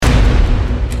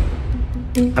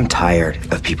I'm tired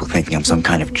of people thinking I'm some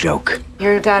kind of joke.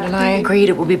 Your dad and I agreed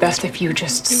it would be best if you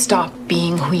just stop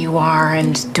being who you are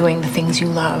and doing the things you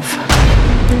love.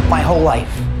 My whole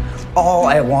life, all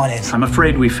I wanted. I'm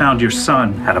afraid we found your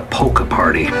son at a polka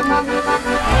party.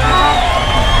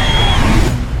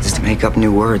 Is to make up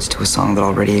new words to a song that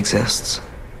already exists.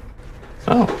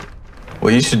 Oh.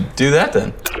 Well, you should do that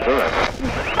then.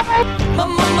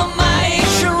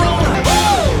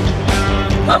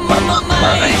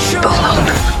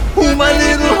 Who my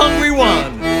little hungry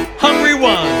one? Hungry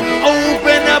one.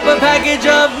 Open up a package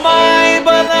of my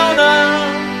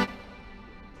banana.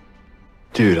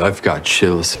 Dude, I've got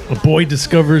chills. A boy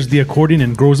discovers the accordion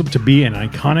and grows up to be an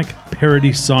iconic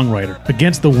parody songwriter.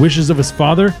 Against the wishes of his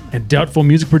father and doubtful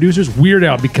music producers, Weird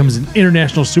Al becomes an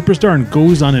international superstar and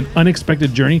goes on an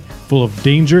unexpected journey full of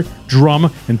danger,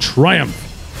 drama, and triumph.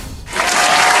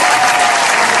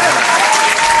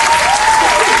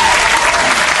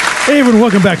 Hey everyone,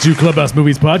 welcome back to Clubhouse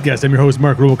Movies Podcast. I'm your host,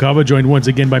 Mark Rubalcava, joined once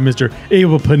again by Mr.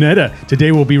 Abel Panetta.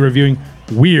 Today we'll be reviewing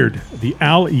Weird, the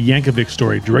Al Yankovic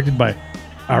story, directed by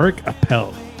Aric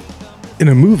Appel. In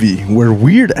a movie where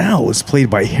Weird Al is played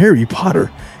by Harry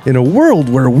Potter, in a world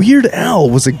where Weird Al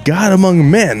was a god among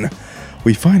men,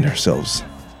 we find ourselves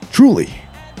truly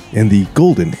in the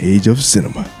golden age of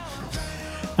cinema.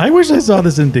 I wish I saw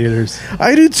this in theaters.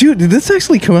 I do too. Did this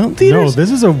actually come out in theaters? No, this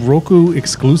is a Roku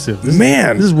exclusive. This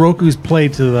is Roku's play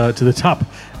to the top.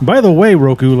 By the way,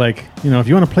 Roku, if you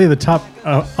want to play the top,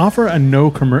 offer a no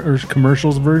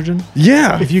commercials version.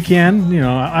 Yeah, if you can,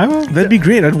 I will. That'd be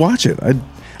great. I'd watch it.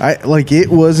 It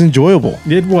was enjoyable.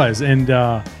 It was, and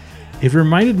it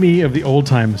reminded me of the old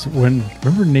times when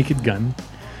remember Naked Gun.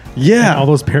 Yeah, and all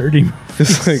those parody movies.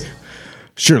 It's like,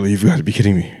 Shirley, you've got to be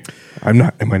kidding me. I'm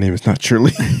not, and my name is not Shirley.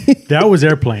 That was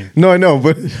Airplane. No, I know,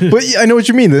 but I know what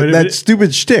you mean. That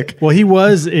stupid shtick. Well, he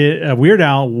was Weird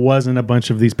Al was in a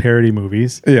bunch of these parody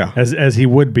movies. Yeah, as he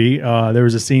would be. There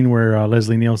was a scene where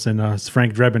Leslie Nielsen,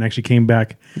 Frank Drebin, actually came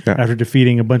back after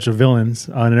defeating a bunch of villains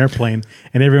on an airplane,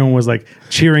 and everyone was like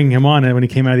cheering him on when he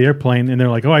came out of the airplane. And they're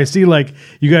like, "Oh, I see! Like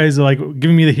you guys are like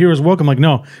giving me the hero's welcome." Like,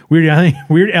 no, Weird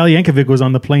Al Yankovic was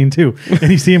on the plane too,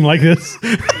 and you see him like this.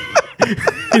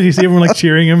 And you see everyone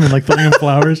cheering him and throwing him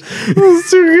flowers.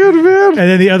 That's too good, man. And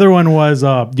then the other one was,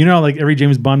 every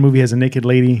James Bond movie has a naked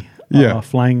lady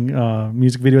flying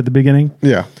music video at the beginning.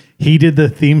 Yeah. He did the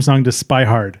theme song to Spy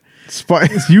Hard.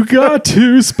 You got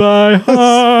to spy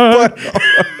hard.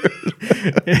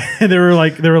 And there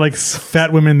were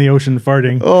fat women in the ocean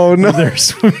farting. Oh no! They're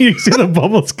swimming. You see the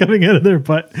bubbles coming out of their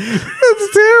butt.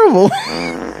 That's terrible.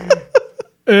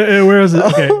 Where is it?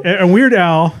 Okay. And Weird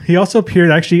Al, he also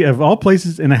appeared, actually, of all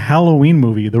places, in a Halloween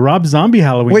movie, the Rob Zombie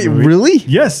Halloween movie. Wait, really?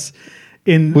 Yes.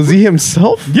 Was he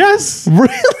himself? Yes.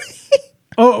 Really?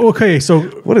 Oh, okay. So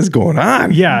what is going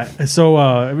on? Yeah.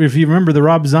 So if you remember the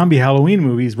Rob Zombie Halloween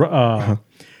movies,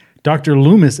 Dr.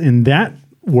 Loomis in that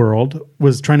world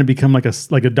was trying to become like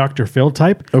a Dr. Phil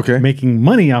type, making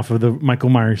money off of the Michael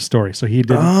Myers story. So he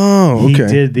did. He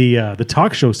did the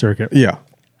talk show circuit. Yeah.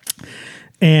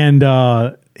 And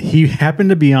he happened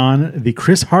to be on the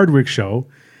Chris Hardwick show,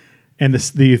 and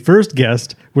the first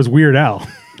guest was Weird Al,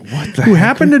 who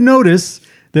happened to notice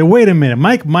that, wait a minute,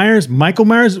 Michael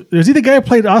Myers, is he the guy who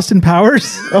played Austin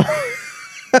Powers? Michael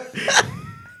Myers.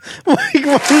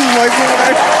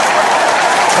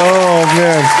 Oh,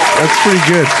 man. That's pretty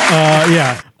good.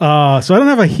 Yeah. So I don't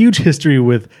have a huge history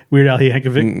with Weird Al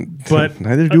Yankovic, but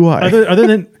neither do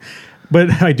I.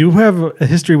 But I do have a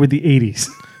history with the 80s.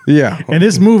 Yeah. And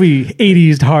this movie,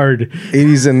 80s hard.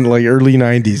 80s and early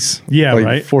 90s. Yeah,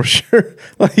 right. For sure.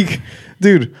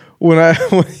 Dude, when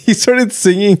he started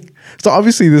singing, so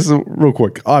obviously this is real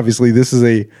quick. Obviously this is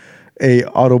a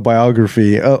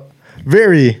autobiography.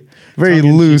 Very, very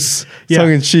loose,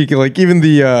 tongue in cheek. Even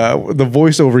the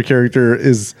voiceover character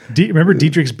is. Remember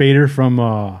Dietrich Bader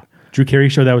from Drew Carey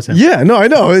show? That was him. Yeah, no, I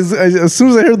know. As soon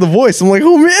as I heard the voice, I'm like,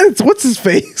 oh man, what's his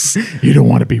face? You don't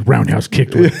want to be roundhouse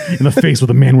kicked in the face with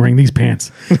a man wearing these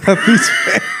pants. Not these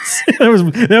pants.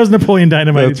 that was Napoleon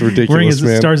Dynamite. That's ridiculous, wearing his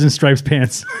man. Stars and Stripes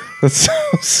pants. That's so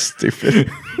stupid.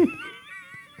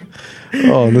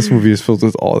 Oh, and this movie is filled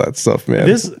with all that stuff, man.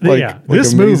 This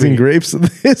Amazing movie Grapes.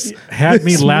 This had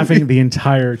me laughing the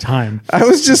entire time. I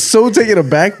was just so taken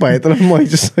aback by it that I'm like,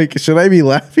 should I be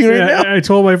laughing right now? I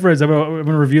told my friends I'm going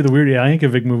to review the Weird Al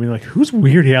Yankovic movie. Like, who's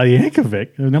Weird Al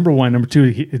Yankovic? Number one, number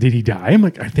two, did he die? I'm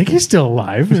like, I think he's still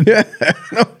alive. Yeah,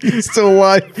 no, he's still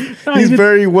alive. He's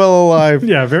very well alive.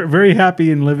 Yeah, very, very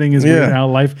happy and living his Weird Al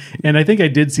life. And I think I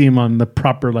did see him on the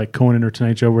proper Conan or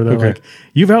Tonight Show where they're like,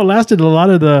 you've outlasted a lot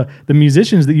of the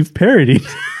musicians that you've parodied.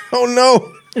 Oh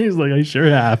no. He's like, I sure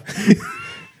have.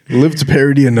 Live to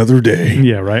parody another day.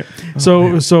 Yeah, right.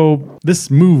 So this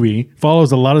movie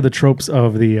follows a lot of the tropes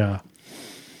of the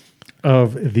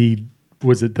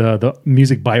was it the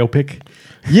music biopic?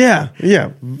 Yeah,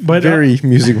 yeah. But, very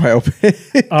music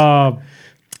biopic.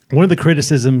 One of the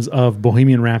criticisms of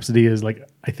Bohemian Rhapsody is like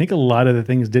I think a lot of the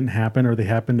things didn't happen or they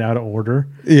happened out of order.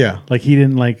 Yeah. Like he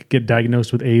didn't like get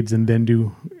diagnosed with AIDS and then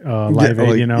do Live Aid,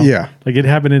 like, you know? yeah. Like it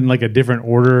happened in like a different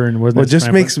order and wasn't. Well,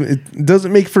 it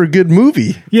doesn't make for a good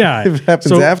movie. Yeah, if it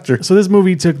happens after. So this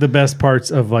movie took the best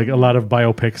parts of like a lot of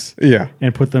biopics, Yeah.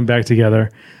 and put them back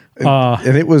together.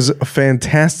 And it was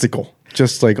fantastical.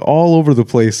 Just like all over the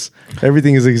place.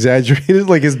 Everything is exaggerated.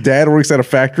 Like his dad works at a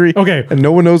factory. Okay. And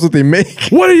no one knows what they make.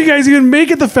 What are you guys even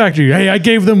make at the factory? Hey, I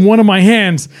gave them one of my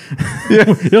hands. Yeah.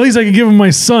 At least I can give them my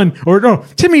son. Or no,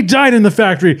 Timmy died in the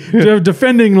factory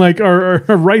defending like our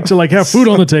right to like have food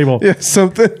on the table. Yeah,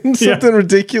 something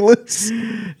ridiculous.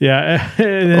 Yeah.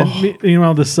 And then,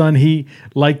 meanwhile, the son, he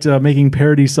liked making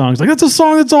parody songs. Like, that's a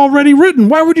song that's already written.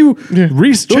 Why would you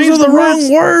change Those are the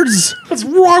wrong words. What's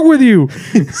wrong with you?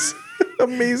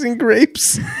 Amazing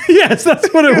grapes. Yes,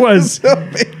 that's what it was.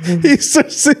 He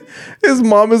starts, his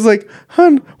mom is like,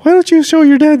 "Hun, why don't you show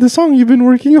your dad the song you've been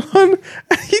working on?"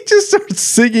 And he just starts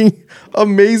singing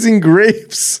Amazing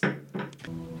Grapes.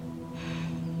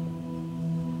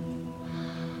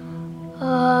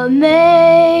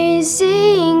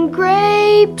 Amazing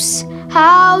grapes,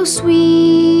 how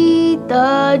sweet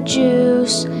the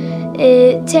juice.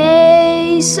 It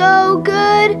tastes so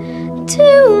good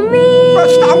to me.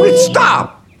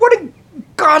 Stop! What in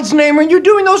God's name are you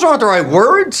doing? Those aren't the right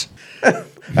words.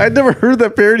 I'd never heard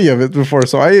that parody of it before,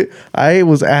 so I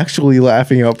was actually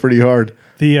laughing out pretty hard.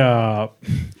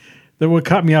 What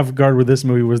caught me off guard with this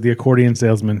movie was the accordion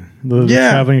salesman, the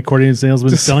traveling accordion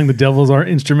salesman selling the devil's art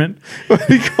instrument. What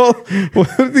did he call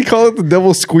it? The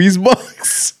devil's squeeze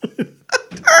box.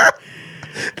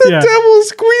 Devil's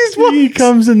squeeze box. He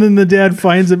comes and then the dad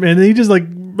finds him and he just like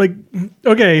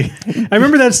okay. I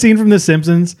remember that scene from The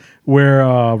Simpsons where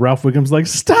Ralph Wiggum's like,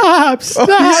 stop,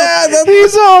 yeah,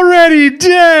 he's already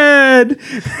dead.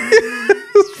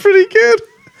 That's pretty good.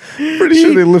 Pretty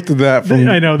sure they lifted that from.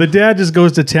 I know the dad just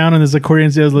goes to town on this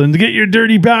accordion salesman to get your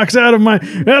dirty box out of my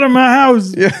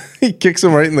house. Yeah, he kicks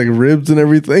him right in the ribs and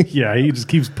everything. Yeah, he just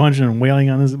keeps punching and wailing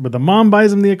on this. But the mom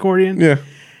buys him the accordion. Yeah,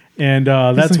 and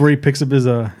that's where he picks up his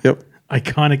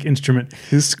iconic instrument,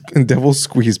 his devil's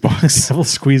squeeze box. Devil's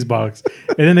squeeze box.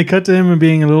 And then they cut to him and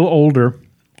being a little older.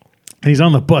 And he's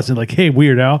on the bus and like, hey,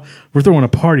 Weird Al, we're throwing a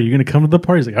party. You're gonna come to the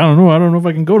party? He's like, I don't know if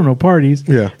I can go to no parties.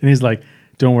 Yeah, and he's like,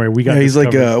 don't worry, we got. Yeah, he's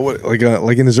like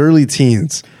in his early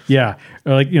teens. Yeah,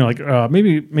 or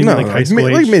maybe like high school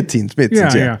age, like mid-teens.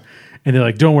 Yeah. And they're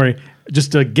like, don't worry,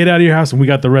 just get out of your house and we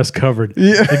got the rest covered.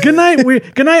 Yeah. Like, good night,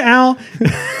 Al.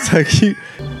 It's like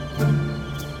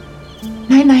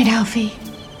Night, night, Alfie.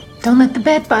 Don't let the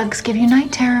bed bugs give you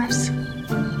night terrors.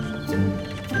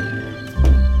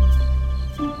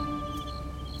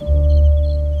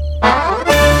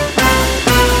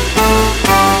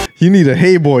 you need a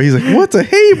hey boy. He's like, what's a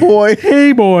hey boy?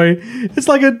 Hey boy. It's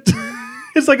like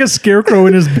a scarecrow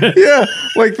in his bed. Yeah,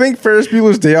 like think Ferris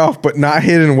Bueller's Day Off, but not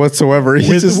hidden whatsoever.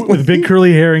 He's with big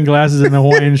curly hair and glasses and a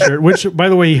Hawaiian shirt. Which, by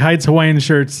the way, he hides Hawaiian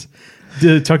shirts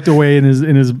tucked away in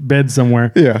his bed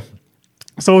somewhere. Yeah.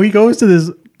 So he goes to this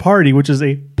party, which is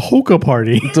a polka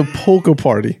party. It's a polka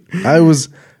party. I was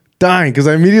dying because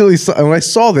I immediately saw, when I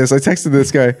saw this, I texted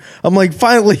this guy. I'm like,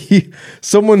 finally,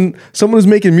 someone is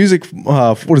making music.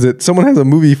 What is it? Someone has a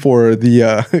movie for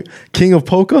the King of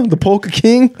Polka, the Polka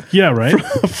King. Yeah, right.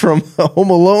 From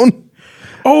Home Alone.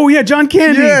 Oh yeah, John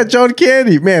Candy. Yeah, John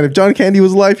Candy. Man, if John Candy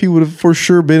was alive, he would have for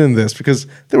sure been in this because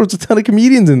there was a ton of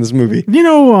comedians in this movie. You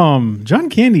know, John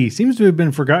Candy seems to have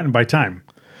been forgotten by time.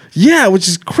 Yeah, which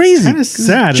is crazy. Kind of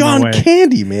sad. John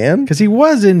Candy, man. Because he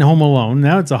was in Home Alone.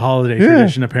 Now it's a holiday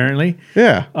tradition, apparently.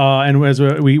 Yeah. And as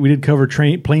we did cover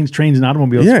planes, trains, and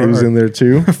automobiles. Yeah, he was in there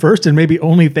too. First and maybe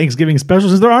only Thanksgiving special,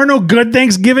 since there are no good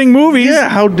Thanksgiving movies. Yeah,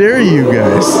 how dare you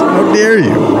guys? How dare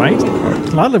you? Right?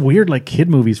 A lot of weird like kid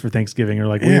movies for Thanksgiving, or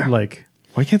like weird like.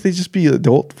 Why can't they just be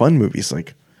adult fun movies?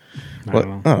 Like, I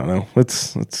don't know.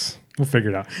 Let's. We'll figure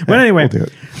it out. But anyway, they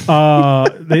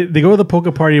go to the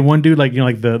polka party, and one dude,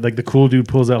 the cool dude,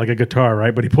 pulls out like a guitar,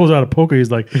 right? But he pulls out a polka. He's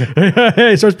like,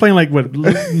 hey, he starts playing like what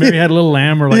Mary Had a Little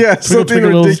Lamb or like something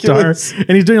ridiculous. Little Star,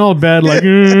 and he's doing all bad like,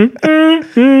 and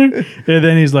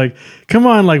then he's like, come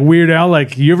on, like Weird Al,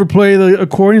 like you ever play the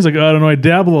accordion? He's like, I don't know, I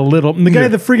dabble a little. And the guy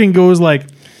that freaking goes like.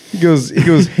 He goes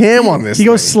ham on this. He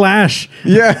goes slash.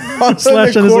 Yeah,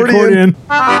 slash on his accordion.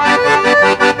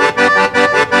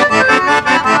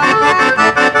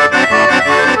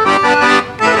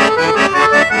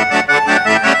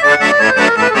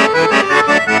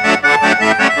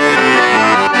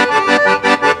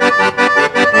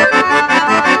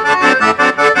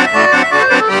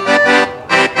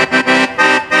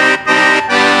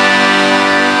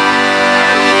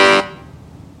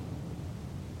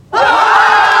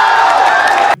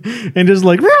 and just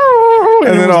like,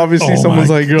 And then obviously someone's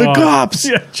my like, the God. cops.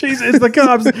 Yeah, jeez, it's the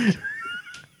cops.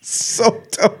 So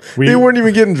dumb. We- They weren't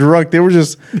even getting drunk. They were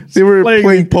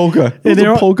playing polka. It was they're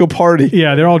a all- polka party.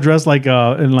 Yeah, they're all dressed like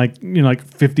in like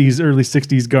 50s, early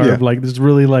 60s garb. Yeah. Like this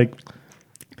really like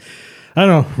I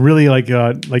don't know, really like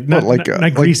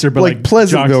not greaser, but like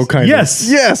Pleasantville jocks. kind Yes.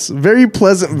 of. Yes, very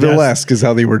Pleasantville-esque is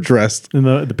how they were dressed. And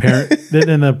the parent,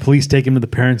 then the police take him to the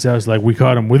parents' house. Like, we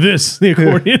caught him with this, the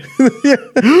accordion.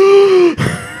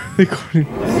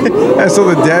 And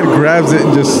so the dad grabs it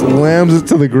and just slams it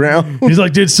to the ground. He's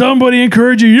like, "Did somebody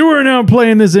encourage you? You weren't out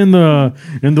playing this in the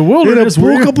In a wilderness.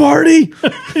 were polka you? party?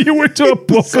 You went to a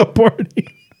polka party."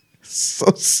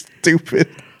 So stupid.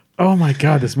 Oh my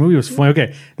God, this movie was fun.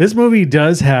 Okay, this movie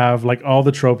does have like all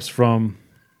the tropes from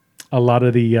a lot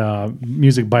of the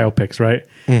music biopics, right?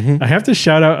 I have to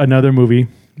shout out another movie.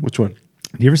 Which one?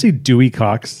 Do you ever see Dewey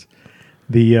Cox?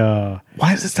 The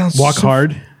Why does it sound Walk so...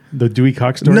 Hard, the Dewey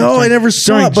Cox story? No, I never saw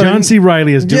starring it, but John C.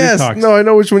 Reilly as Dewey Yes, Cox. no, I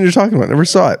know which one you're talking about. Never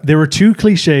saw it. There were two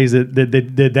cliches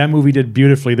that movie did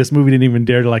beautifully. This movie didn't even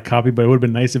dare to like copy, but it would have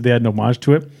been nice if they had an homage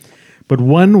to it. But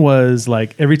one was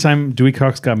like every time Dewey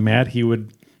Cox got mad, he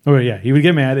would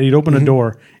get mad and he'd open a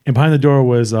door, and behind the door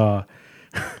was a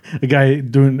guy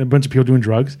doing a bunch of people doing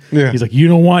drugs. Yeah. He's like, "You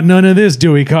don't want none of this,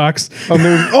 Dewey Cox." Oh,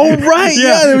 right.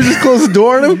 Yeah, they would just close the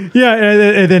door on him. Yeah,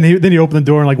 and then he opened the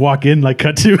door and like walk in, like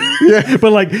cut to. Yeah.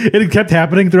 But like it kept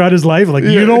happening throughout his life. Like,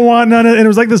 you don't want none of, and it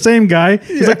was like the same guy.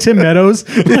 It's like Tim Meadows.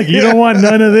 Like, you don't want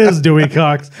none of this, Dewey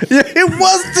Cox. Yeah, it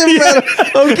was Tim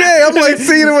Meadows. Okay, I'm like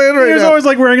seeing it right He was now. always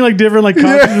like wearing like different like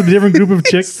costumes with a different group of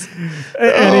chicks,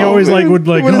 and he always like would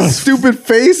like with "Oh, his stupid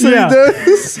face Yeah. that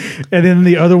he does. And then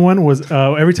the other one was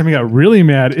every time he got really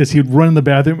mad, is he'd run in the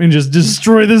bathroom and just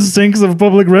destroy the sinks of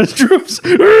public restrooms.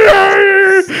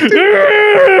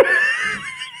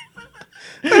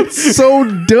 So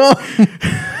dumb.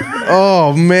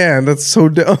 Oh man, that's so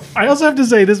dumb. I also have to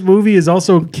say this movie is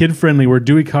also kid friendly, where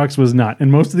Dewey Cox was not,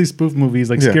 and most of these spoof movies,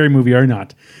 like Yeah. Scary Movie, are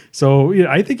not. So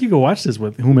I think you could watch this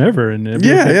with whomever. And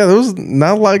Yeah, there was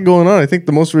not a lot going on. I think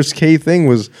the most risque thing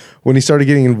was when he started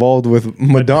getting involved with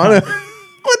Madonna.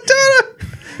 Madonna!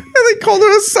 And they called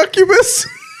her a succubus.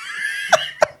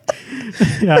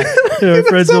 Yeah, my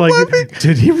friends so are like, laughing.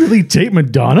 "Did he really date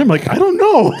Madonna?" I'm like, "I don't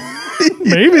know,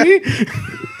 maybe."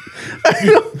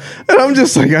 And I'm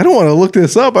just like, I don't want to look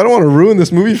this up. I don't want to ruin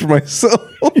this movie for myself.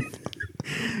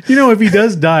 You know, if he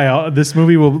does die, this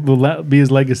movie will be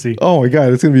his legacy. Oh my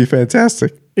God, it's going to be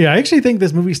fantastic. Yeah, I actually think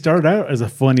this movie started out as a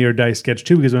Funny or Die sketch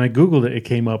too, because when I Googled it, it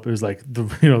came up. It was like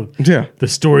the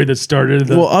story that started.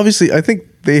 Well, obviously, I think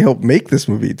they helped make this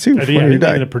movie too. I think Funny or they Die.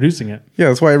 ended up producing it. Yeah,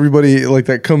 that's why everybody like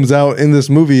that comes out in this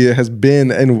movie has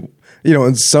been, and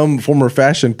in some form or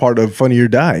fashion, part of Funny or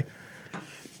Die.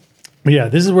 But yeah,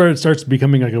 this is where it starts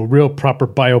becoming like a real proper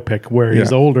biopic, where he's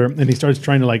Yeah. older and he starts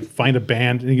trying to like find a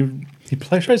band, and he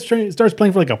starts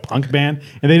playing for like a punk band,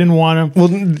 and they didn't want him.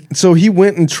 Well, so he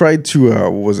went and tried to.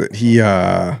 What was it? He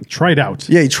Tried out.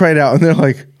 yeah, he tried out, and they're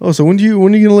like, "Oh, so when are you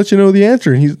gonna let you know the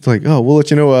answer?" And he's like, "Oh, we'll let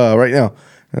you know right now."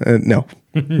 No.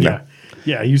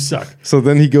 Yeah, you suck. So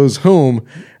then he goes home,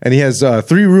 and he has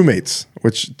 3 roommates,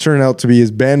 which turn out to be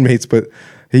his bandmates. But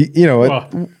he,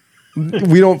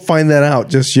 we don't find that out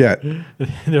just yet.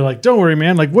 They're like, "Don't worry,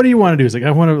 man. Like, what do you want to do?" He's like,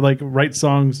 "I want to like write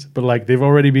songs, but like they've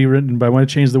already been written, but I want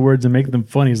to change the words and make them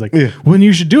funny." He's like, Yeah. "Well, then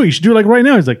you should do it. You should do it like right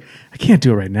now." He's like, "I can't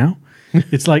do it right now.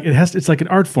 It's like it's like an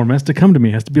art form. It has to come to me.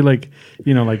 It has to be like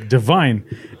like divine."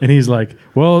 And he's like,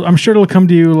 "Well, I'm sure it'll come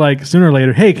to you like sooner or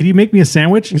later. Hey, could you make me a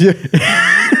sandwich?" Yeah.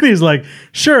 And he's like,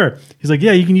 "Sure." He's like,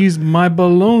 "Yeah, you can use my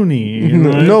bologna."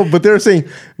 No, but they're saying,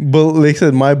 they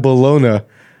said my bologna.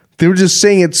 They were just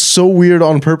saying it so weird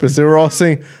on purpose. They were all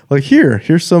saying, like,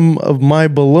 here's some of my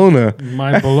bologna.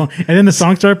 My bologna. And then the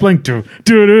song started playing. Do,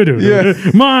 do, do, do, Yeah.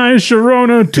 do, my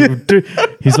Sharona. Do, do.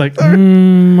 He's like,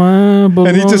 my bologna.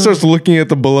 And he just starts looking at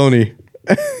the bologna.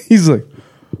 He's like,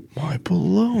 my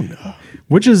bologna.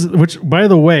 Which, by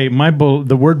the way,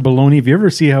 the word bologna, if you ever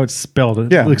see how it's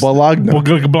spelled. Yeah, Bologna.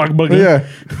 Yeah.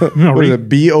 No, What is it?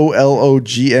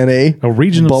 Bologna? a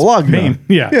region of Bologna. Spain.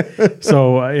 Yeah.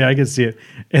 So, I can see it.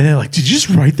 And they're like, "Did you just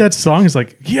write that song?" He's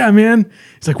like, "Yeah, man."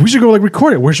 He's like, "We should go like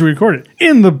record it." "Where should we record it?"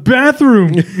 "In the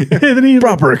bathroom." And then he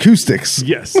Proper acoustics.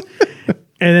 Yes. And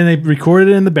then they recorded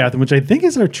it in the bathroom, which I think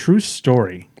is a true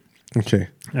story. Okay.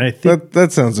 I think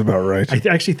That sounds about right. I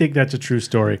actually think that's a true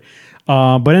story.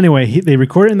 But anyway, they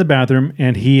record it in the bathroom,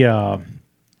 and he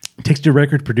takes to a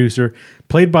record producer,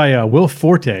 played by Will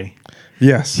Forte.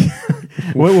 Yes.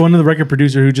 One of the record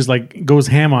producer who just like goes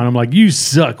ham on him, like, "You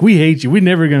suck. We hate you. We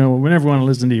never want to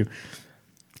listen to you,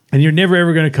 and you're never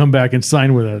ever gonna come back and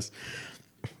sign with us."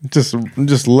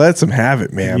 Just lets him have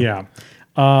it, man. Yeah.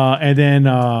 And then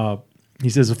he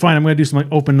says, fine, I'm going to do some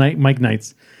open mic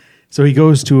nights. So he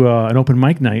goes to an open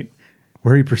mic night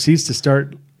where he proceeds to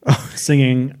start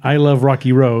singing I Love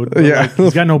Rocky Road. But, Yeah. like,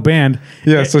 he's got no band.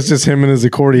 Yeah, so it's just him and his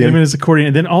accordion. Him and his accordion.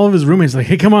 And then all of his roommates are like,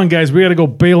 hey, come on, guys, we got to go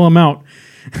bail him out.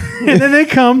 And then they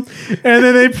come and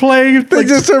then they play. They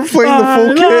just start playing the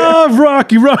full kit. I love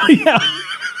Rocky Road. Yeah.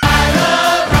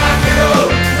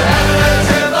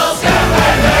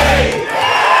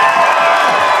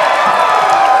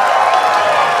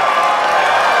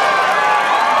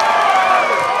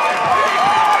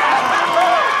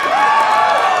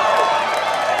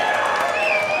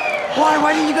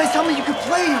 Why didn't you guys tell me you could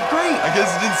play? You're great. I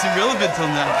guess it didn't seem relevant till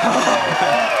now.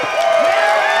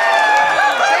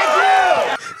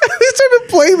 They started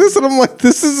playing this, and I'm like,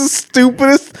 this is the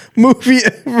stupidest movie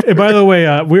ever. And by the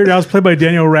way, Weird Al's played by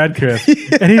Daniel Radcliffe.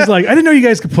 And he's like, I didn't know you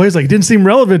guys could play. It's like, it didn't seem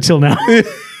relevant till now.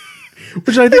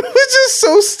 Which I think It was just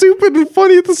so stupid and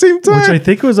funny at the same time. Which I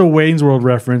think was a Wayne's World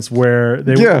reference where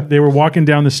they were walking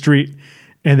down the street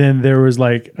and then there was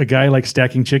like a guy like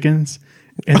stacking chickens.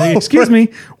 And they, excuse me,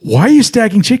 why are you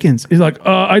stacking chickens? He's like,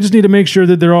 I just need to make sure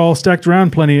that they're all stacked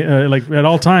around plenty, like at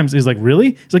all times. He's like,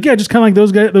 really? He's like, yeah, just kind of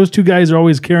like those two guys are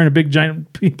always carrying a big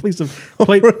giant piece of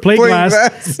plate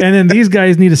glass. And then these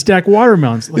guys need to stack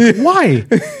watermelons. Like, why?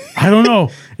 I don't know.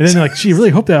 And then they're like, gee, really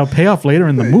hope that'll pay off later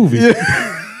in the movie.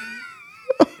 Yeah.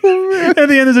 At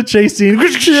the end, there's a chase scene. Yeah,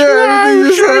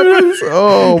 everything just happens.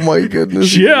 Oh my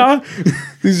goodness. Yeah.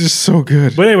 These are so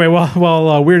good. But anyway,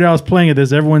 while Weird Al's playing at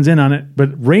this, everyone's in on it.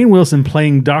 But Rainn Wilson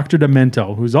playing Dr.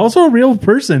 Demento, who's also a real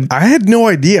person. I had no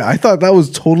idea. I thought that was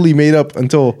totally made up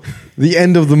until the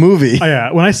end of the movie. Oh,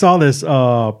 yeah, when I saw this,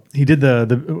 he did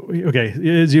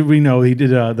we know, he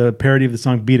did the parody of the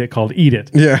song "Beat It" called "Eat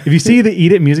It." Yeah. If you see the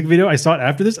 "Eat It" music video, I saw it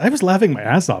after this. I was laughing my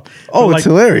ass off. Oh, But, it's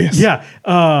hilarious. Yeah.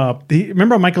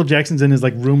 Remember how Michael Jackson's in his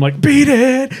like room, like "Beat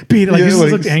it, beat it," like Yeah, he's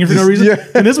like, like hanging for no just- reason. yeah.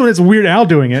 And this one, it's Weird Al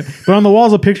doing it. But on the wall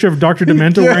is a picture of Dr.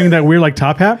 Demento Yeah. wearing that weird like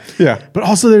top hat. Yeah. But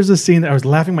also, there's this scene that I was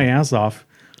laughing my ass off.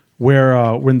 Where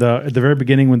at the very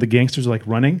beginning when the gangsters are like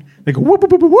running, they go whoop,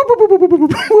 whoop, whoop, whoop, whoop, whoop, whoop,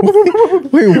 whoop,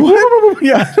 whoop. Wait, what?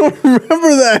 Yeah, I don't remember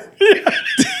that.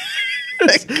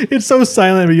 it's so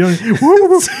silent, but you don't.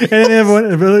 And then they have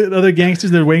the other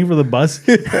gangsters. They're waiting for the bus,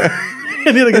 and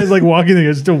the other guy's like walking.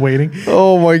 They're still waiting.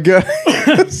 Oh my god.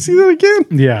 See that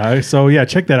again? Yeah. So yeah,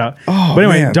 check that out. Oh, but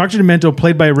anyway, man. Dr. Demento,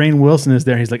 played by Rainn Wilson, is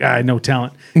there. He's like, I had no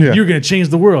talent. Yeah. You're gonna change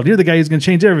the world. You're the guy who's gonna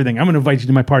change everything. I'm gonna invite you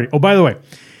to my party. Oh, by the way,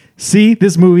 see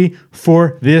this movie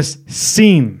for this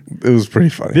scene. It was pretty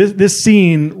funny. This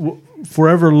scene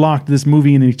forever locked this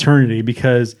movie in eternity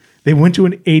because they went to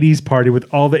an 80s party with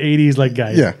all the 80s like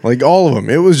guys. Yeah, like all of them.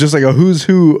 It was just like a who's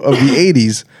who of the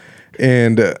 80s.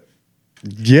 And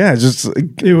yeah, just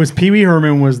It was Pee Wee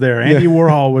Herman was there. Andy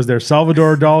Warhol was there.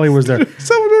 Salvador Dali was there.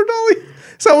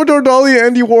 Salvador Dali and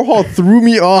Andy Warhol threw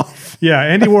me off. Yeah,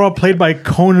 Andy Warhol played by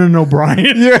Conan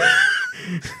O'Brien. Yeah.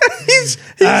 he's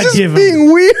I'd just give him-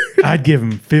 being weird. I'd give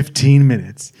him 15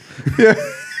 minutes. Yeah.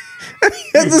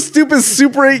 He has the stupid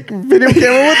Super 8 video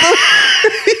camera with him.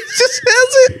 He just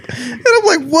has it. And I'm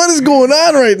like, what is going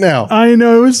on right now? I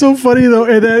know, it was so funny though.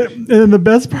 And then the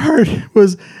best part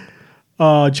was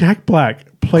Jack Black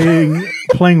playing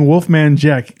Wolfman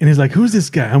Jack. And he's like, who's this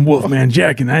guy? I'm Wolfman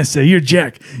Jack. And I say, you're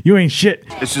Jack. You ain't shit.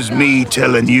 This is me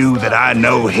telling you that I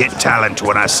know hit talent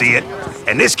when I see it,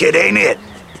 and this kid ain't it.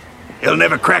 He'll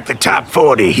never crack the top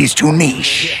 40. He's too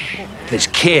niche. This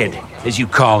kid, as you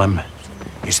call him,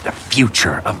 is the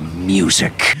future of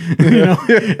music. You know?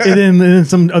 And then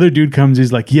some other dude comes.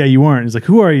 He's like, "Yeah, you aren't." He's like,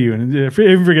 "Who are you?" And I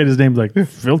forget his name. Like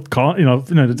Phil, Phil.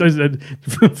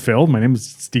 My name is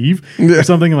Steve or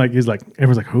something. Like he's like,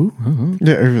 everyone's like, "Who?"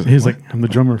 Yeah, He's like, "I'm the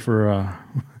drummer for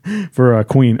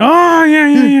Queen." Oh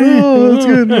yeah. Oh, that's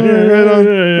good.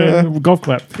 Yeah. Golf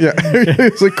clap. Yeah.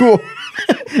 It's like, cool.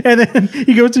 And then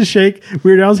he goes to shake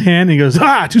Weird Al's hand. And he goes,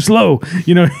 too slow.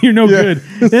 You know, you're no good.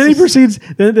 Then he proceeds.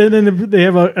 Then they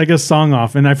have a song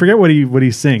off, and I forget what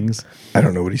he sings. I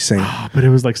don't know what he's saying. But it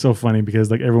was like so funny because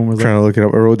like everyone was Trying to look it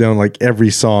up. I wrote down like every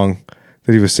song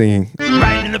that he was singing.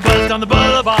 Riding in the bus on the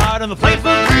boulevard, and the place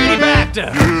was pretty packed.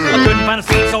 I couldn't find a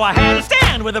seat, so I had to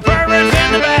stand with the perverts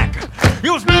in the back.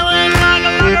 You were smelling like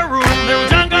a locker room. There was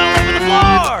junk all over the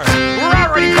floor. We're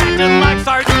already packed in like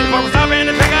sardines, but we're stopping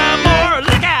to pick up more.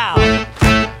 Look out!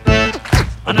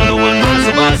 Another one was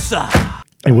a bus.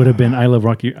 It would have been I Love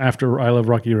Rocky after I Love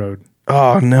Rocky Road.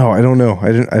 Oh no, I don't know.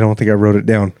 I don't think I wrote it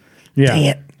down. Yeah. Dang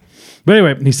it. But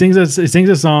anyway, he sings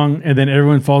a song, and then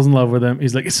everyone falls in love with him.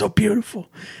 He's like, "It's so beautiful,"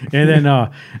 and then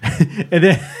and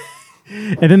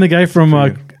then the guy from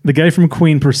the guy from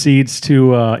Queen proceeds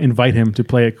to invite him to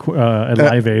play at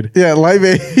Live Aid. Yeah, Live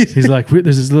Aid. He's like,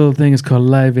 there's this little thing. It's called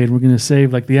Live Aid. We're going to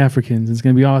save like the Africans. It's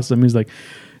going to be awesome. He's like,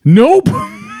 nope.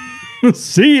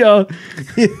 See ya.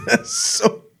 Yeah,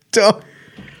 so dumb.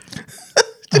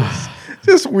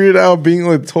 just Weird Al being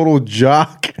like total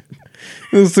jock.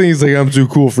 This thing is like, I'm too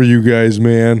cool for you guys,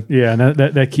 man. Yeah, and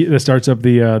that starts up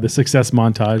the success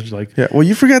montage. Like, yeah. Well,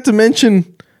 you forgot to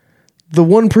mention the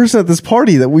one person at this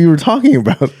party that we were talking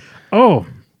about. Oh,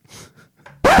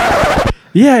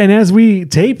 yeah. And as we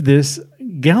tape this,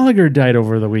 Gallagher died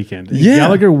over the weekend. Yeah.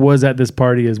 Gallagher was at this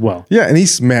party as well. Yeah, and he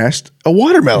smashed a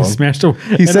watermelon.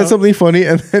 He said something funny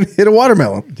and then hit a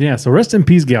watermelon. Yeah. So rest in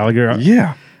peace, Gallagher.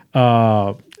 Yeah.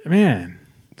 Man.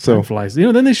 So flies.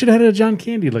 Then they should have had a John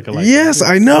Candy lookalike. Yes,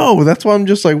 I know. That's why I'm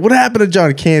just like, what happened to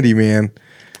John Candy, man?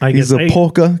 He's a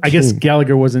polka. I guess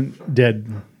Gallagher wasn't dead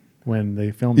when they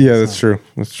filmed. Yeah, that's true.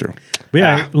 That's true. But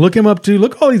yeah, look him up too.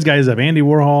 Look all these guys up. Andy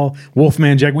Warhol,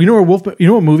 Wolfman Jack. You know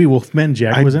what movie Wolfman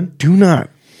Jack was in? Do not.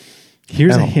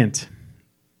 Here's a hint.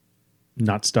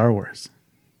 Not Star Wars.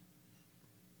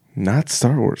 Not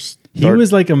Star Wars. He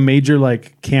was like a major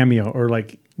like cameo or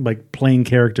like playing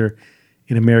character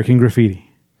in American Graffiti.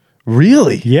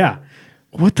 Really? Yeah.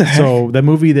 What the heck? So that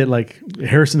movie that like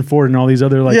Harrison Ford and all these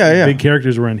other like big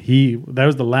characters were in, that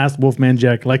was the last Wolfman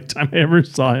Jack time I ever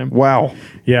saw him. Wow.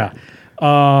 Yeah.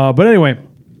 But anyway,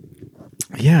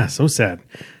 yeah, so sad.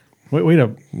 Wait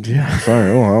up. Yeah,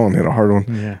 sorry. Oh, I don't hit a hard one.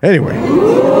 Yeah. Anyway.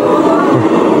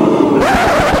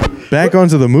 Back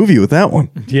onto the movie with that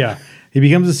one. Yeah. He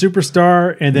becomes a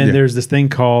superstar, and then there's this thing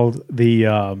called the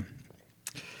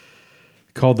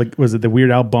was it the Weird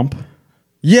Al bump?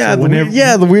 Yeah, So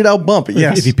the Weird Al bump.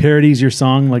 Yes. If he parodies your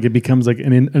song, like it becomes like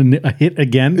a hit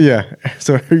again. Yeah.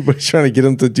 So everybody's trying to get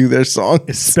him to do their song.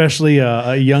 Especially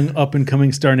a young up and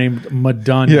coming star named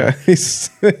Madonna. Yeah.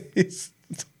 He's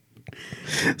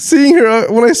seeing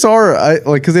her when I saw her,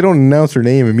 because they don't announce her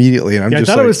name immediately, and I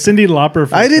thought it was Cyndi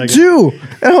Lauper. I did too,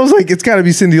 and I was like, it's got to be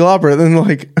Cyndi Lauper. And then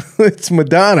like, it's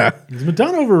Madonna. Is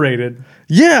Madonna overrated?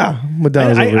 Yeah,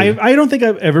 Madonna's overrated. I don't think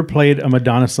I've ever played a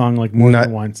Madonna song like more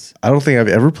than once. I don't think I've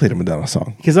ever played a Madonna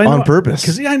song on purpose.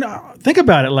 Because I know. Think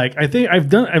about it. Like I've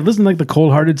listened to like the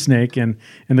Cold Hearted Snake and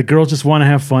the Girls Just Want to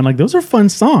Have Fun. Like those are fun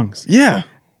songs. Yeah,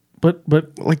 but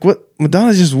like what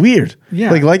Madonna's just weird.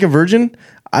 Yeah, like a Virgin.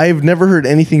 I've never heard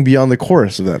anything beyond the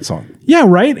chorus of that song. Yeah,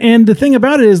 right. And the thing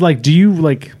about it is, like, do you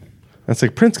like? That's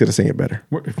like Prince got to sing it better,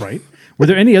 right? Were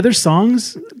there any other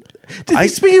songs?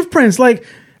 Speaking of Prince, like,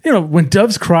 when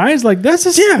Doves Cries, like that's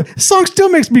the song still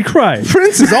makes me cry.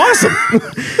 Prince is awesome.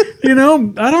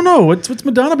 I don't know what's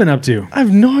Madonna been up to. I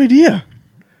have no idea.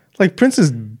 Like Prince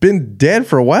has been dead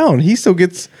for a while, and he still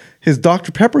gets his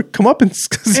Dr. Pepper come up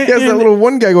because he has that little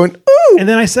one guy going, ooh. And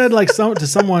then I said to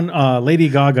someone, Lady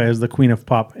Gaga is the queen of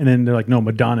pop. And then they're like, no,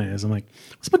 Madonna is. I'm like,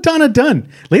 what's Madonna done?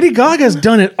 Lady Gaga's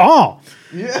done it all.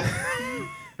 Yeah.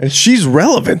 And she's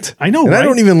relevant. I know, and right? I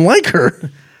don't even like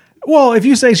her. Well, if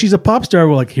you say she's a pop star,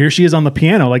 well, like here she is on the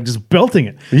piano, like just belting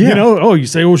it. Yeah. You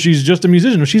say, she's just a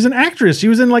musician. No, she's an actress. She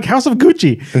was in like House of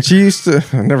Gucci. And she used to,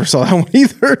 I never saw that one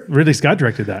either. Ridley Scott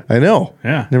directed that. I know.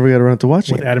 Yeah. Never got around to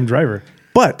watching With Adam Driver.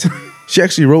 But she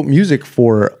actually wrote music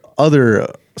for other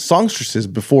songstresses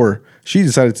before she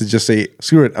decided to just say,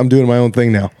 screw it, I'm doing my own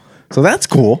thing now. So that's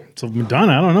cool. So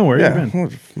Madonna, I don't know where you've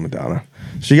been. Madonna.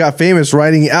 She got famous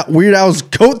riding Weird Al's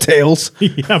coattails.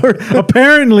 Yeah,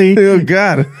 apparently. Oh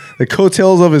God, the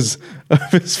coattails of his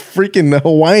freaking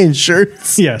Hawaiian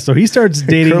shirts. Yeah, so he starts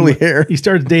dating curly hair. He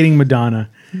starts dating Madonna,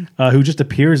 who just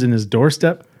appears in his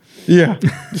doorstep. Yeah,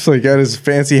 just like at his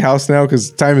fancy house now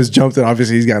because time has jumped and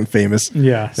obviously he's gotten famous.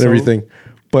 Yeah, and everything.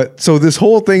 But so this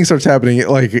whole thing starts happening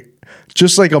like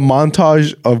just like a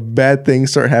montage of bad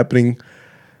things start happening.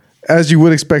 As you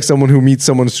would expect someone who meets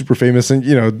someone super famous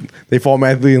and, they fall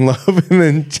madly in love.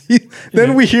 And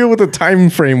then we hear what the time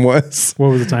frame was. What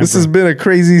was the time This frame? has been a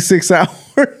crazy 6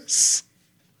 hours.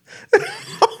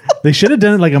 They should have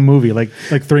done it like a movie, like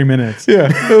 3 minutes. Yeah,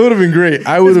 it would have been great.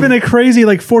 It's been a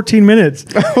crazy 14 minutes.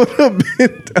 I would have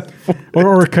been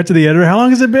or cut to the editor. How long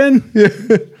has it been? Yeah.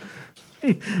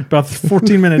 About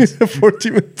 14 minutes.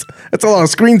 14 minutes. That's a lot of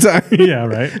screen time. Yeah,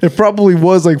 right. It probably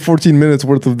was 14 minutes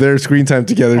worth of their screen time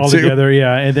together All too. together,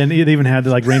 yeah. And then it even had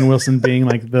Rainn Wilson being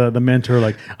the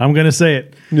mentor, I'm going to say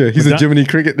it. Yeah, he's a Jiminy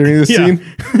Cricket during this scene.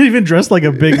 Even dressed like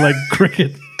a big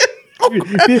cricket.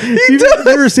 You've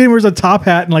ever seen where there's a top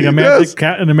hat and a magic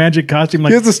cat and a magic costume?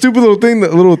 He has a stupid little thing,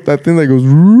 that thing that goes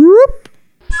whoop.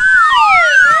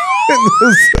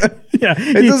 Yeah,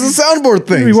 it does a soundboard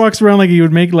thing. He walks around like he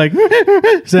would make sounds.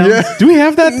 Yeah. Do we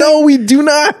have that? No, we do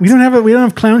not. We don't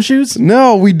have clown shoes.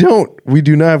 No, we don't. We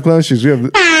do not have clown shoes. We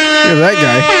have. Yeah, that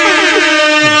guy.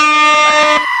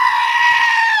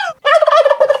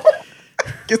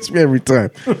 Gets me every time.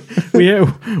 we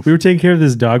were taking care of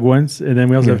this dog once, and then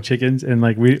we also have chickens, and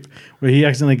like he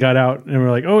accidentally got out, and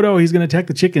we're like, oh no, he's gonna attack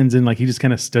the chickens, and like he just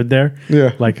kind of stood there,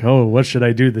 like, oh, what should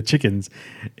I do to the chickens?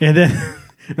 And then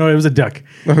no, it was a duck.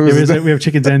 We have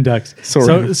chickens and ducks. So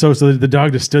the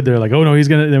dog just stood there like, oh no, he's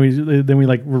gonna. Then we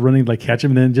like we're running to like catch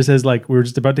him, and then just as like we were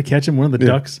just about to catch him, one of the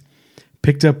ducks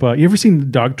picked up. You ever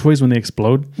seen dog toys when they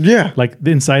explode? Yeah. Like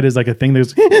the inside is like a thing that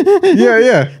goes.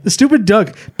 Yeah. The stupid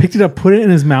duck picked it up, put it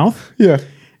in his mouth. Yeah.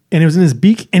 And it was in his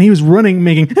beak, and he was running,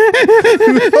 making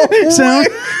sound.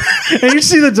 And you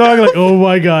see the dog like, oh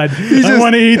my God, I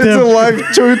want to eat them.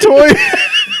 It's a live toy.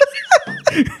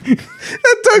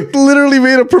 That duck literally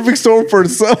made a perfect storm for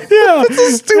itself. Yeah. That's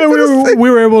the stupidest thing.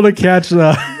 We were able to catch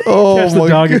the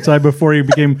dog inside before he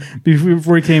became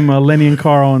Lenny and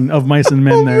Carl of Mice and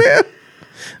Men there. Man.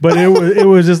 But it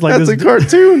was just like that's a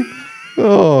cartoon.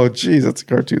 Oh, geez, that's a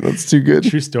cartoon. That's too good.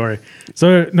 True story.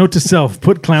 So, note to self: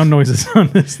 put clown noises on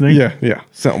this thing. Yeah.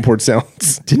 Soundboard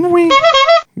sounds. Didn't we?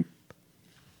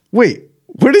 Wait,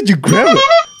 where did you grab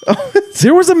it?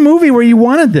 There was a movie where you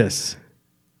wanted this.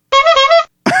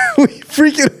 We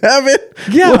freaking have it.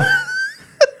 Yeah.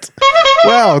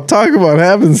 Wow, talk about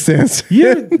happenstance.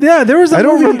 Yeah, there was. I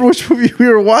don't remember which movie we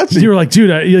were watching. You were like,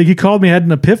 dude, you called me. I had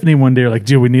an epiphany one day. You're like,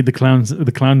 dude, we need the clown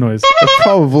noise. That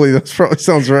probably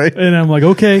sounds right. And I'm like,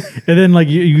 okay. And then like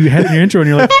you had it in your intro, and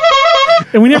you're like,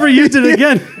 and we never used it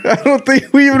again. I don't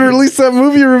think we even released that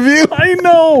movie review. I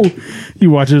know.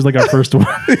 You watch it as like our first one.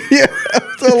 Yeah,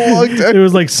 it's a long time. It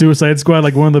was like Suicide Squad,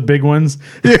 like one of the big ones.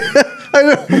 Yeah, I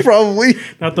know, probably.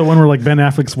 Not the one where like Ben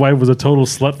Affleck's wife was a total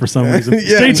slut for some reason.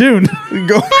 Yeah. Stay tuned.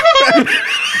 Go.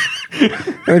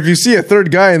 And if you see a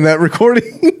third guy in that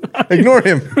recording, ignore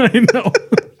him. I know.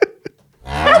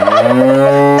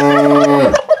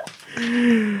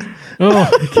 Oh,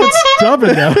 I can't stop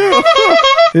it now.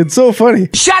 It's so funny.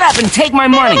 Shut up and take my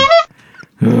money.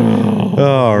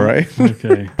 All right.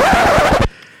 Okay.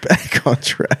 Back on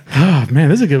track. Oh man,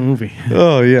 this is a good movie.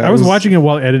 Oh yeah. I was watching it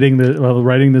while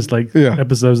writing this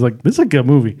episode. I was like, this is a good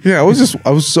movie. Yeah, I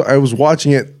was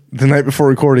watching it the night before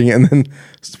recording it and then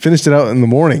finished it out in the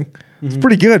morning. It's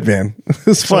pretty good, man.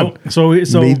 It's fun. So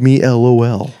made me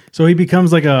LOL. So he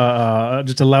becomes like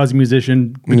just a lousy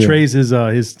musician, betrays his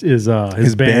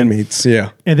bandmates. Yeah,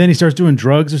 and then he starts doing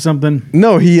drugs or something.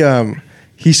 No,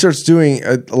 he starts doing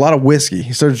a lot of whiskey.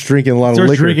 He starts drinking a lot of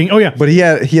liquor. Oh yeah, but he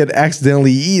had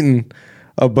accidentally eaten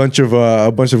a bunch of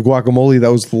guacamole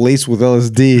that was laced with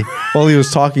LSD while he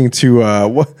was talking to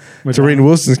Rainn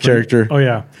Wilson's character. Oh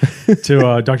yeah,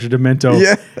 to Dr. Demento.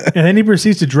 Yeah, and then he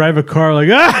proceeds to drive a car like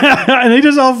and they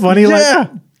just all funny like.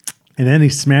 And then he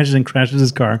smashes and crashes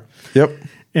his car. Yep.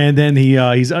 And then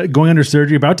he's going under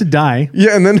surgery, about to die.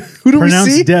 Yeah, and then who do we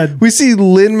see? Dead. We see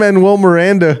Lin-Manuel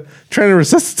Miranda trying to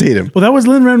resuscitate him. Well, that was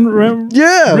Lin-Manuel.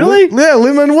 Yeah, really? Yeah,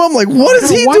 Lin-Manuel. I'm like, what is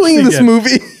he doing in this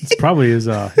movie? It's probably his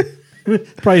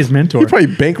mentor. He probably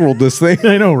bankrolled this thing.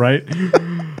 I know, right?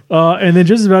 And then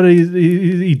just about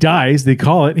he dies. They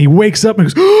call it. And he wakes up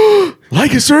and goes,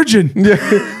 like a surgeon. Yeah.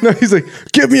 No, he's like,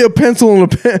 give me a pencil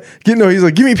and a pen. He's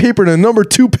like, give me paper and a number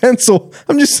 2 pencil.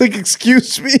 I'm just like,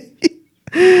 excuse me.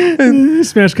 And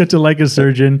smash cut to like a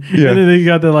surgeon. Yeah. And then they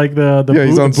got the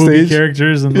he's on booby stage.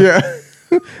 characters and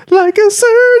like a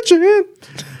surgeon.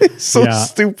 It's so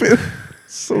stupid.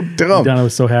 So dumb. Donna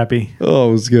was so happy. Oh,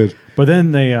 it was good. But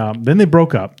then they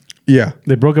broke up. Yeah.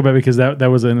 They broke up because that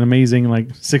was an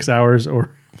amazing 6 hours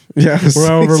or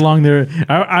however long there.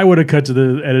 I would have cut to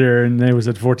the editor and it was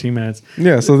at 14 minutes.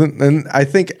 Yeah. So then I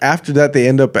think after that they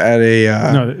end up at a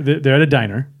no, they're at a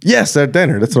diner. Yes, they're at a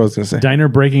diner. That's what I was going to say. Diner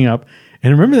breaking up.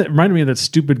 And reminded me of that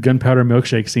stupid gunpowder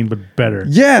milkshake scene, but better.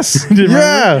 Yes.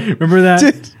 Remember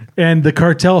that? And the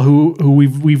cartel, who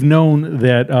we've known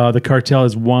that the cartel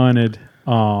has wanted.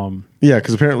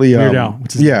 Because apparently, Weird Al.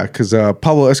 Because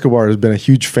Pablo Escobar has been a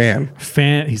huge fan.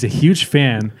 He's a huge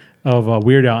fan of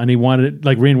Weird Al, and he wanted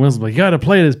Rainn Wilson. Like, you got to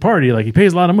play at his party. Like, he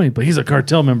pays a lot of money, but he's a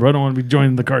cartel member. I don't want to be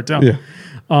joining the cartel. Yeah.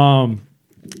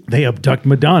 They abduct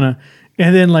Madonna,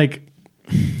 and then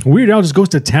Weird Al just goes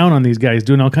to town on these guys,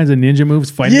 doing all kinds of ninja moves,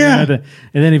 fighting them.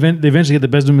 And then they eventually get the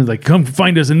best of them. Like, come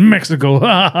find us in Mexico.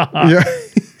 Yeah.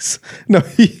 No,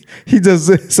 he does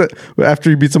this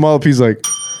after he beats them all up. He's like,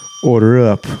 order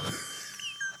up.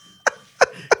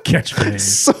 Catchphrase.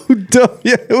 So dumb.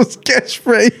 Yeah, it was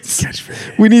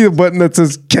catchphrase. We need a button that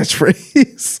says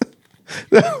catchphrase.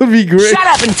 That would be great. Shut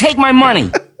up and take my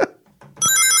money.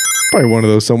 Probably one of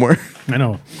those somewhere. I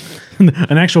know.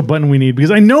 An actual button we need because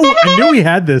I know we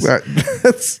had this.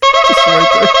 That's just right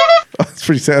there. Oh, it's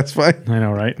pretty satisfying. I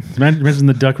know, right? Imagine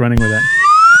the duck running with that.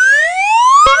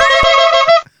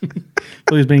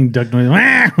 So he's being duck noise.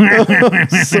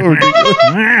 So ridiculous.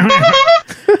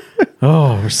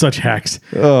 Oh, we're such hacks.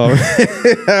 Oh,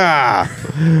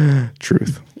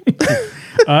 truth.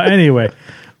 Anyway,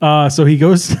 so he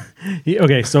goes.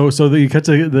 So you cut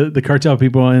to the cartel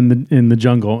people in the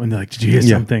jungle, and they're like, "Did you hear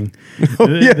something?"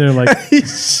 They're like,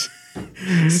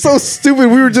 so stupid.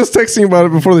 We were just texting about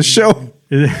it before the show.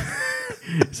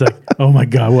 It's like, oh my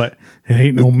god, what? It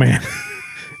ain't no man.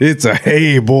 It's a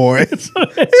hay boy. It's a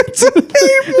hay boy.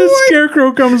 The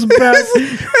scarecrow comes back.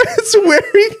 It's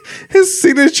wearing his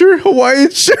signature Hawaiian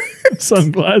shirt.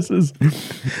 Sunglasses.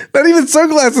 Not even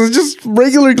sunglasses, just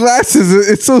regular glasses.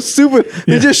 It's so stupid.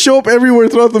 They just show up everywhere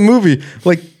throughout the movie.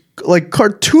 Like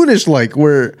cartoonish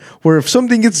where if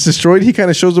something gets destroyed, he kind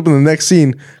of shows up in the next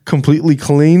scene completely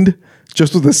cleaned,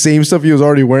 just with the same stuff he was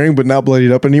already wearing, but not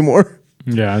bloodied up anymore.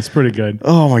 Yeah, it's pretty good.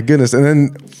 Oh my goodness.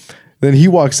 And then he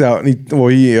walks out and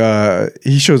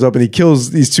he shows up and he kills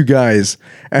these two guys,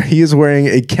 and he is wearing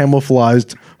a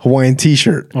camouflaged Hawaiian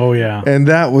t-shirt. Oh yeah. And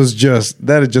that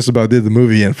just about did the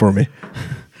movie in for me.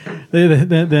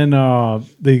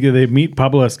 They meet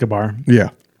Pablo Escobar. Yeah.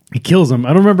 He kills him. I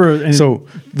don't remember. So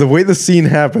the way the scene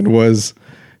happened was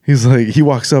he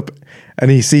walks up and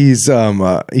he sees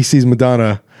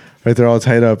Madonna right there all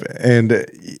tied up, and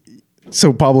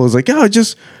so Pablo is like, "Oh,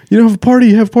 just have a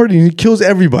party, have a party," and he kills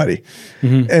everybody.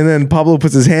 Mm-hmm. And then Pablo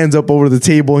puts his hands up over the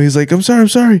table, and he's like, "I'm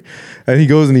sorry," and he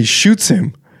goes and he shoots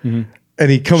him, and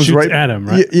he comes shoots right at him,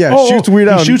 right? Shoots Weird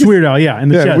Al. He shoots Weird Al, in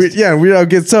the chest. And Weird Al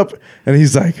gets up, and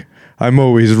he's like, "I'm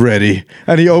always ready."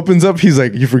 And he opens up. He's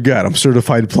like, "You forgot, I'm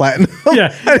certified platinum."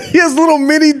 Yeah. And he has little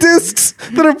mini discs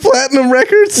that are platinum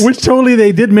records. Which totally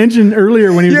they did mention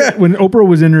earlier when when Oprah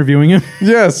was interviewing him.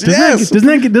 Yes. Doesn't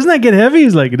that get heavy?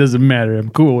 He's like, "It doesn't matter.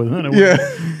 I'm cool with it." Yeah.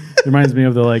 It reminds me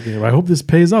of the I hope this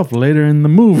pays off later in the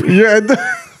movie. Yeah.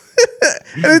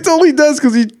 And it totally does,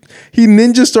 because he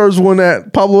ninja stars one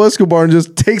at Pablo Escobar and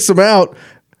just takes him out.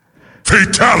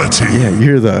 Fatality. Yeah, you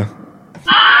hear the...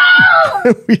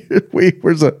 Wait,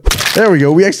 where's the... There we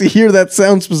go. We actually hear that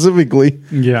sound specifically.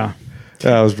 Yeah.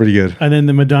 That was pretty good. And then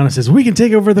the Madonna says, "We can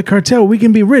take over the cartel. We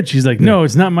can be rich." He's like, "No,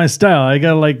 it's not my style. I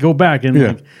gotta go back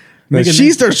and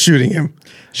she starts shooting him.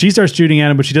 She starts shooting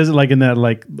at him, but she does it in that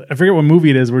I forget what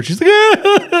movie it is where she's like,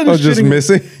 just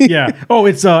missing. Yeah. Oh,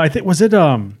 it's I think was it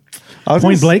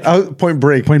Point Blank? Point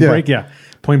Break. Point Break. Yeah.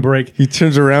 Point Break. He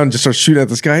turns around and just starts shooting at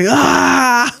this guy.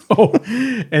 Ah! Oh,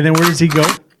 and then where does he go?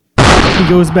 He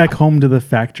goes back home to the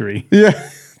factory. Yeah.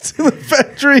 To the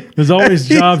factory. There's always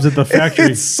jobs at the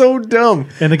factory. It's so dumb.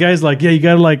 And the guy's like, "Yeah, you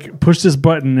gotta push this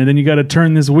button, and then you gotta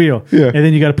turn this wheel, and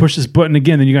then you gotta push this button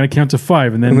again, then you gotta count to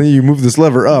 5, and then you move this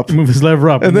lever up, and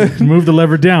then move the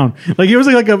lever down." It was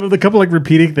like a couple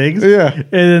repeating things. Yeah. And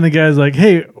then the guy's like,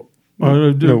 "Hey,"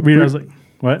 Weird Al's like,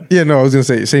 "What?" Yeah, no, I was gonna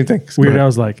say same thing. Weird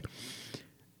Al's like,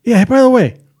 "Yeah, by the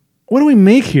way, what do we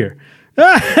make here?" The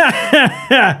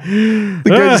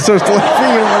guy just starts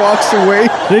laughing and walks away.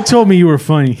 "They told me you were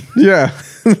funny." Yeah.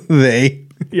 They.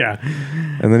 Yeah.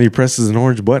 And then he presses an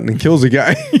orange button and kills a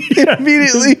guy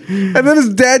immediately. And then his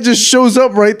dad just shows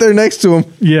up right there next to him.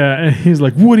 Yeah. And he's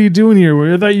like, "What are you doing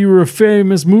here? I thought you were a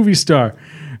famous movie star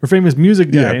or famous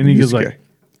music guy." And he goes like,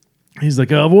 he's like,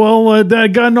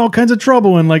 Dad got in all kinds of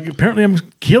trouble, and apparently I'm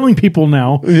killing people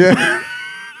now. Yeah.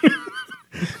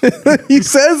 He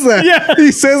says that. Yeah.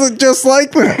 He says it just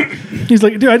like that. He's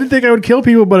like, "Dude, I didn't think I would kill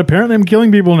people, but apparently I'm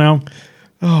killing people now."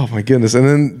 Oh my goodness.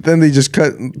 And then they just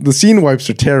cut. The scene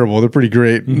wipes are terrible. They're pretty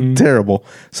great. Mm-hmm. Terrible.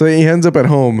 So he ends up at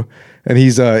home and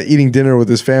he's eating dinner with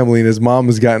his family, and his mom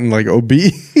has gotten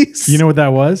obese. You know what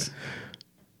that was?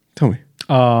 Tell me.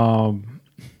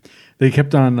 They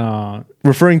kept on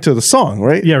referring to the song,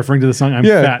 right? Yeah, referring to the song. I'm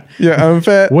fat. Yeah, I'm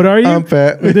fat. What are you? I'm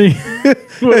fat.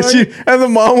 And the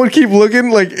mom would keep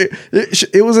looking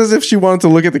it was as if she wanted to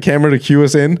look at the camera to cue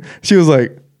us in. She was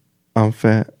like, "I'm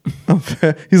fat. I'm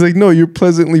fat." He's like, "No, you're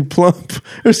pleasantly plump,"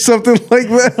 or something like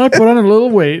that. "I put on a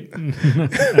little weight."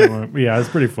 Yeah, it's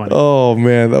pretty funny. Oh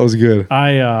man, that was good.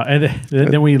 And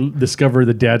then we discover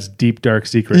the dad's deep dark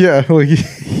secret. Yeah,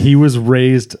 he was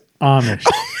raised Amish.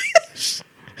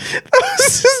 That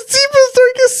was his deepest,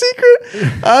 darkest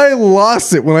secret. I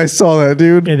lost it when I saw that,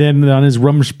 dude. And then on his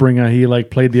Rumspringa, he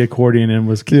played the accordion and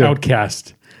was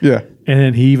outcast. Yeah. And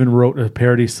then he even wrote a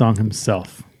parody song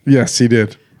himself. Yes, he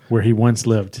did. Where he once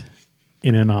lived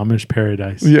in an Amish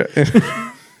paradise. Yeah.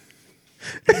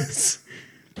 This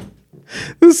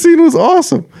scene was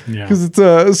awesome. Yeah. Because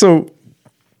it's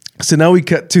so now we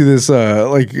cut to this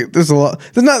there's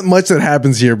not much that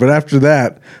happens here, but after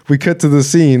that we cut to the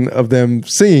scene of them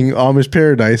singing Amish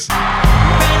Paradise.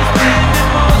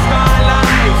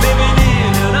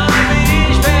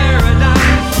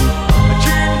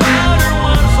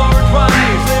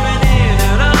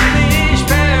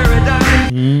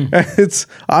 And it's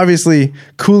obviously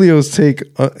Coolio's take.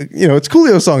 It's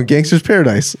Coolio's song "Gangster's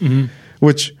Paradise,"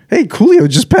 which Coolio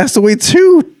just passed away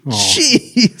too.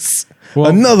 Jeez,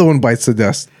 another one bites the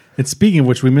dust. And speaking of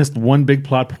which, we missed one big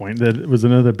plot point that was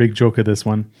another big joke of this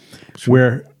one,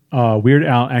 where Weird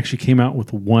Al actually came out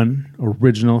with one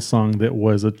original song that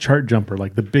was a chart jumper,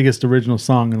 like the biggest original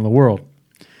song in the world,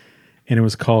 and it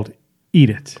was called "Eat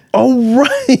It." Oh,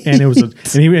 right. And it was, and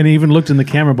he even looked in the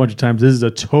camera a bunch of times. This is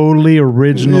a totally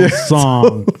original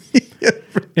song.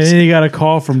 And then he got a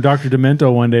call from Dr.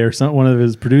 Demento one day, or one of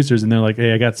his producers, and they're like,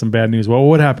 "Hey, I got some bad news." Well,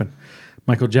 what happened?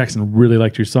 Michael Jackson really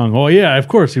liked your song. Oh yeah, of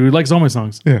course, he likes all my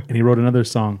songs. Yeah. And he wrote another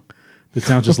song that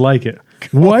sounds just like it.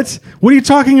 What? What are you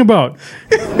talking about?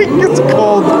 It's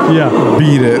called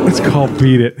 "Beat It." It's called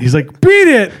 "Beat It." He's like, "Beat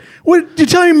it! What? You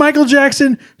telling me Michael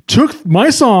Jackson took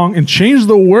my song and changed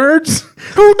the words?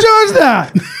 Who does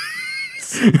that?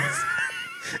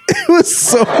 It was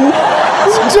so. Who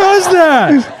does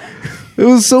that? It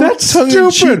was so That's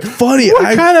tongue-in-cheek stupid. funny.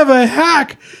 What kind of a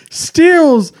hack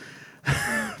steals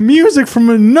music from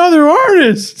another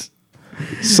artist?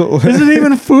 So is it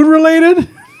even food related?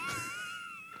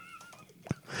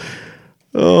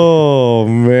 Oh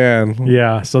man.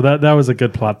 Yeah, so that was a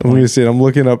good plot point. Let me see. I'm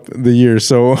looking up the year.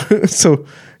 So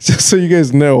just so you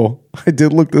guys know, I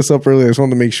did look this up earlier. I just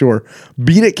wanted to make sure.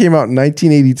 "Beat It" came out in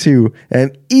 1982,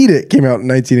 and "Eat It" came out in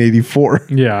 1984.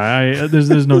 Yeah,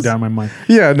 there's no doubt in my mind.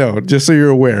 Yeah, no. Just so you're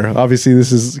aware. Obviously,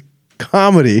 this is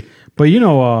comedy. But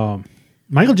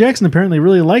Michael Jackson apparently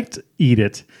really liked "Eat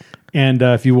It." And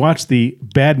if you watch the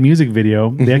Bad music video,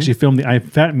 they actually filmed the I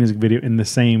Fat music video in the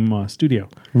same studio.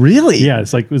 Really? Yeah,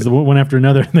 it's like it was one after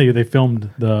another. They filmed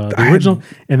the original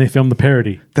and they filmed the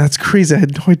parody. That's crazy. I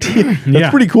had no idea. That's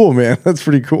pretty cool, man. That's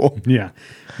pretty cool. Yeah.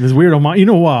 This weird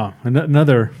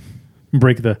another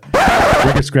break the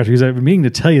record scratch, because I've been meaning to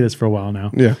tell you this for a while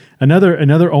now. Yeah.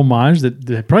 Another homage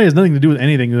that probably has nothing to do with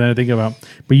anything that I think about.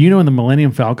 But in the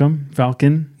Millennium Falcon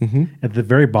at the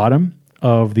very bottom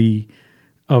of the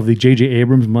J.J.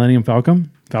 Abrams Millennium Falcon.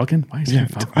 Why is it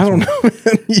Falcon? I don't know.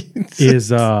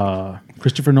 Is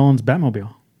Christopher Nolan's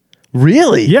Batmobile.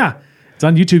 Really? Yeah. It's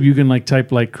on YouTube. You can type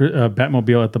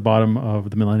Batmobile at the bottom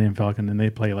of the Millennium Falcon, and they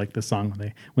play the song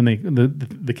when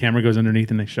the camera goes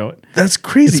underneath and they show it. That's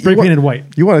crazy. It's spray painted white.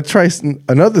 You want to try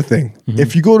another thing?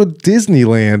 If you go to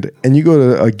Disneyland and you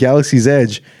go to Galaxy's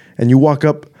Edge and you walk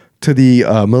up to the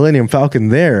Millennium Falcon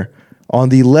there, on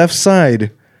the left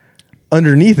side,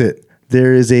 underneath it,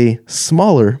 there is a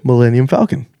smaller Millennium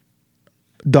Falcon,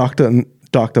 docked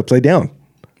upside down.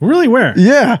 Really? Where?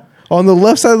 Yeah, on the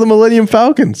left side of the Millennium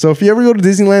Falcon. So if you ever go to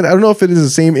Disneyland, I don't know if it is the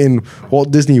same in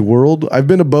Walt Disney World. I've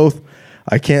been to both.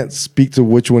 I can't speak to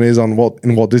which one is in Walt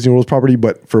Disney World's property,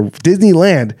 but for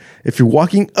Disneyland, if you're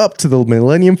walking up to the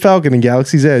Millennium Falcon in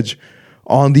Galaxy's Edge,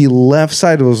 on the left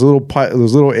side of those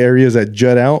little areas that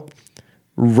jut out,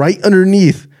 right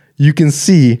underneath, you can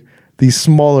see the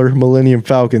smaller Millennium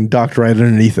Falcon docked right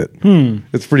underneath it.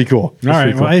 It's pretty cool. All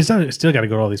right. Well, I still got to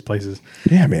go to all these places.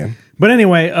 Yeah, man. But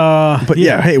anyway,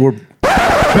 hey, we're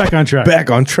back on track.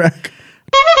 Back on track.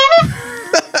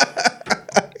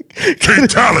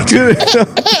 Fatality.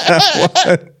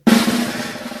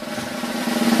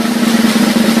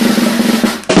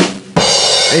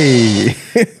 Hey.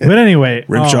 But anyway,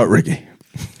 Rimshot Ricky.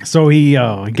 So he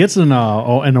gets an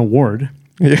award.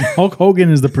 Yeah. Hulk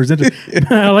Hogan is the presenter.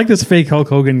 I like this fake Hulk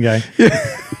Hogan guy. Yeah.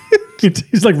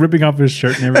 He's ripping off his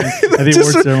shirt and everything at the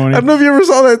award ceremony. I don't know if you ever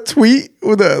saw that tweet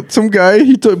with some guy.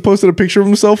 He posted a picture of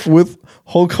himself with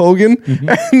Hulk Hogan,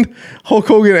 and Hulk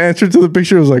Hogan answered to the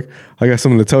picture. Was like, "I got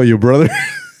something to tell you, brother."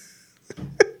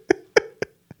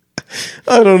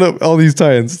 I don't know all these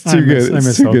tie-ins. It's too good. I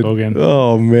miss Hulk Hogan.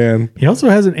 Oh man, he also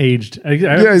hasn't aged.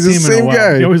 Yeah, he's the same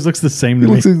guy. He always looks the same to me.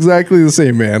 He looks exactly the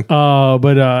same, man.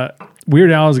 But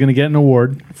Weird Al is going to get an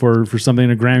award for something,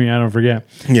 a Grammy. I don't forget.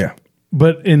 Yeah.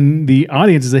 But in the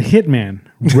audience is a hitman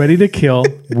ready to kill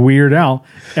Weird Al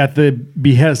at the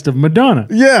behest of Madonna.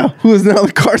 Yeah, who is now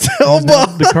the cartel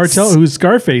boss. The cartel, who's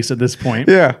Scarface at this point.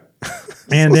 Yeah.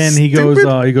 And then he goes,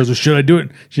 well, should I do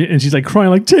it? And she's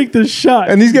crying, take this shot.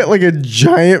 And he's got a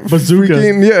giant bazooka.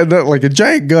 A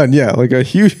giant gun. Yeah, a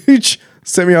huge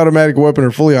semi-automatic weapon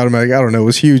or fully automatic. I don't know. It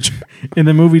was huge. And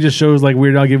the movie just shows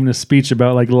Weird Al giving a speech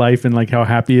about life and how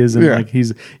happy he is. And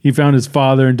he found his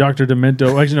father and Dr.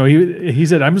 Demento. Actually, no, he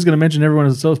said, I'm just going to mention everyone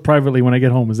else privately when I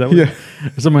get home. Is that what? Yeah.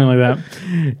 Something like that.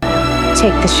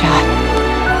 Take the shot.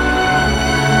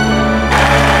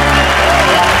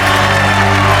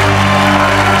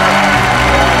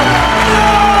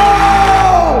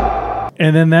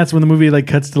 And then that's when the movie like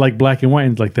cuts to like black and white,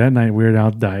 and it's like that night Weird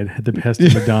Al died at the behest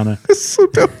of Madonna. So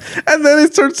dope. And then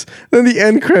it starts, then the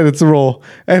end credits roll.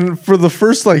 And for the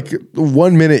first like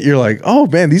 1 minute, you're like, oh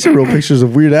man, these are real pictures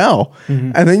of Weird Al.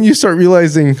 And then you start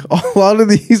realizing a lot of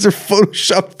these are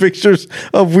Photoshopped pictures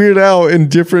of Weird Al in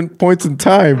different points in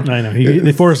time. I know.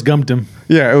 They Forrest Gumped him.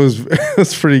 Yeah, it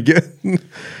was pretty good.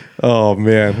 Oh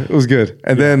man, it was good.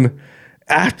 And then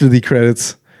after the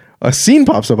credits, a scene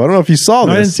pops up. I don't know if you saw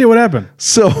this. I didn't see what happened.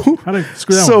 So, how did I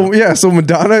screw that one up? So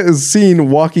Madonna is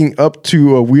seen walking up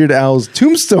to Weird Al's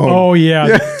tombstone. Oh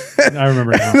yeah. I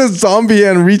remember now. And a zombie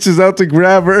hand reaches out to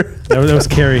grab her. That was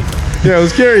Carrie. Yeah, it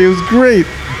was Carrie. It was great.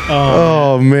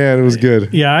 Oh man, it was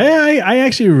good. Yeah, I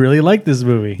actually really liked this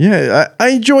movie. Yeah, I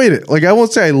enjoyed it. Like I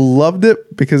won't say I loved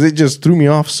it because it just threw me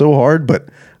off so hard, but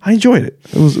I enjoyed it.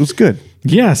 It was good.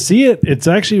 Yeah, see it. It's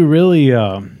actually really.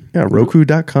 Yeah,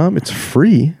 Roku.com. It's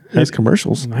free. It has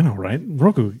commercials. I know, right?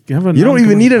 Roku. You don't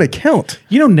even need an account.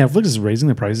 You know, Netflix is raising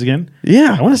the price again.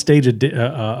 Yeah. I want to stage a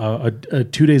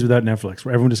 2 days without Netflix,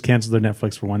 where everyone just cancels their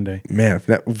Netflix for 1 day. Man,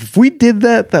 if we did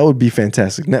that, that would be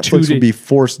fantastic. Netflix would be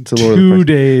forced to lower the 2 price.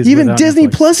 days. Even without Disney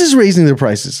Netflix. Plus is raising their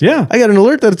prices. Yeah. I got an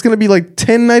alert that it's going to be like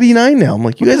 $10.99 now. I'm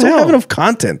like, you What guys the don't have hell? enough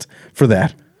content for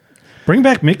that. Bring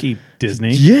back Mickey,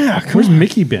 Disney. Yeah, come Where's on.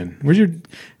 Mickey been? Where's your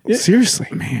Seriously.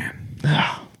 man?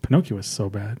 Pinocchio was so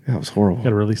bad. That was horrible. Got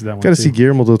to release that one. Got to too. see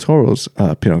Guillermo del Toro's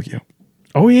Pinocchio.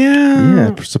 Oh yeah.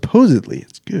 Yeah, supposedly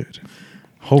it's good.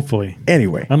 Hopefully.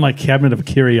 Anyway, Unlike Cabinet of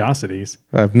Curiosities,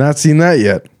 I've not seen that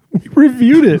yet. we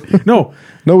reviewed it. No,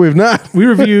 we've not. we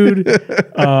reviewed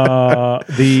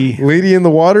the Lady in the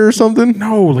Water or something?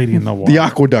 no Lady in the Water. The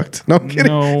Aqueduct. No, I'm kidding.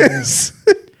 No.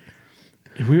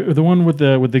 The one with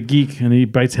the geek and he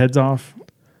bites heads off.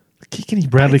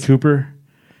 Bradley Cooper.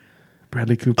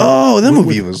 Oh, that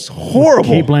movie was horrible.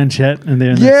 Kate Blanchett and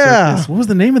they're in Yeah. that circus. What was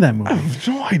the name of that movie? I have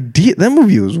no idea. That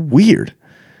movie was weird.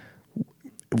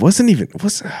 It wasn't even.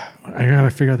 I gotta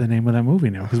figure out the name of that movie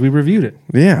now because we reviewed it.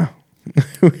 Yeah.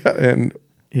 And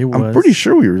It was. I'm pretty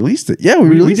sure we released it. Yeah, we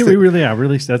released did. it. We really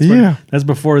released. That's Yeah. That's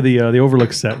before the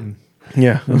Overlook set and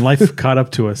Yeah. life caught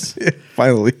up to us.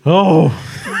 Finally. Oh,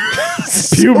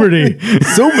 puberty.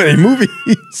 So many movies.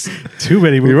 Too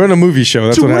many We movies. run a movie show.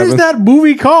 That's So what what is happens. that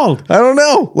movie called? I don't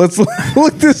know. Let's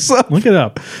look this up. Look it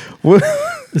up. What?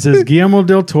 It says Guillermo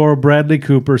del Toro, Bradley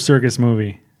Cooper circus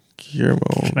movie. Guillermo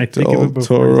I think of del it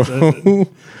before you said Toro.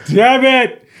 Damn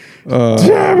it!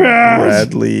 Damn it!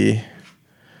 Bradley.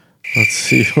 Let's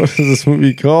see. What is this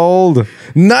movie called?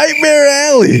 Nightmare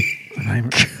Alley.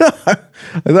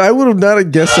 God, I would have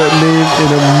not guessed that name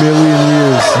in a million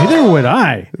years. Neither would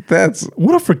I. That's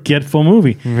What a forgetful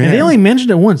movie. And they only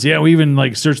mentioned it once. Yeah, we even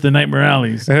like searched the Nightmare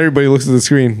Alleys. and everybody looks at the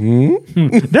screen.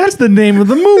 That's the name of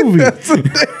the movie. That's the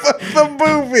name of the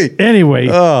movie. Anyway,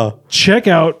 check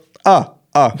out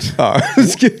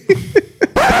Just kidding.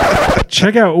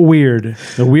 check out Weird,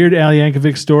 the Weird Al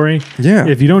Yankovic story. Yeah.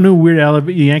 If you don't know who Weird Al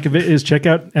Yankovic is, check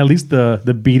out at least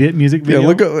the Beat It music Yeah,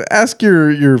 video. ask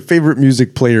your favorite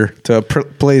music player to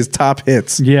play his top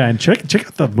hits. Yeah, and check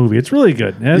out the movie. It's really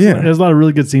good. It has a lot of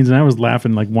really good scenes, and I was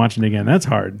laughing like watching it again. That's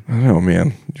hard. Oh man,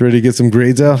 you ready to get some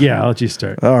grades out? Yeah, I'll let you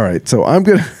start. All right, so I'm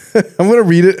gonna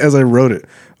read it as I wrote it.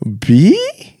 B.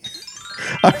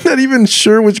 I'm not even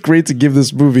sure which grade to give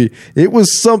this movie. It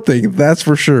was something, that's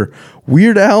for sure.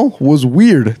 Weird Al was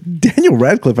weird. Daniel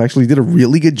Radcliffe actually did a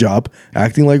really good job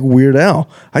acting like Weird Al.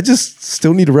 I just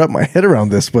still need to wrap my head around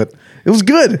this, but it was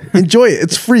good. Enjoy it.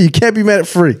 It's free. You can't be mad at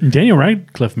free. Daniel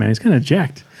Radcliffe, man, he's kind of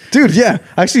jacked. Dude, yeah.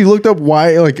 I actually looked up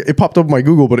why, like, it popped up on my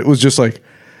Google, but it was just like,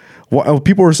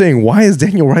 people were saying, why is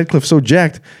Daniel Radcliffe so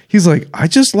jacked? He's like, I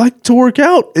just like to work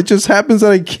out. It just happens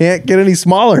that I can't get any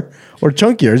smaller or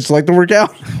chunkier. I just like to work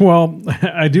out. Well,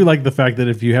 I do like the fact that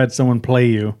if you had someone play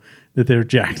you, that they're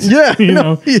jacked. Yeah. you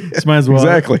know, yeah. just might as well.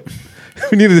 Exactly.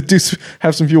 We needed to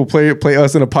have some people play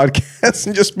us in a podcast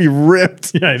and just be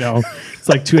ripped. Yeah, I know. It's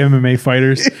like two MMA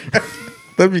fighters.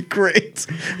 That'd be great.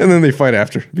 And then they fight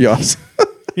after. Be awesome.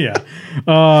 Yeah.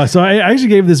 So I actually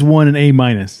gave this one an A-.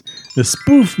 The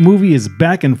spoof movie is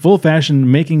back in full fashion,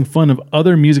 making fun of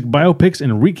other music biopics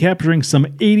and recapturing some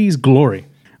 80s glory.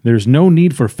 There's no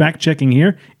need for fact-checking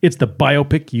here. It's the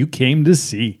biopic you came to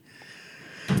see.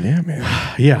 Yeah,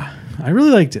 man. Yeah, I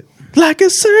really liked it. Like a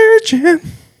surgeon.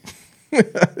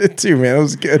 It too, man. It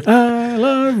was good. I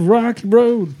love Rocky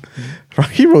Road.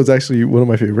 Rocky Road's actually one of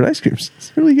my favorite ice creams.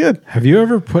 It's really good. Have you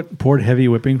ever poured heavy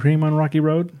whipping cream on Rocky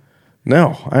Road?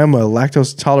 No, I am a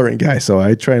lactose tolerant guy, so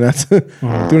I try not to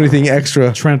do anything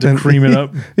extra. Trying to cream it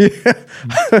up. Yeah.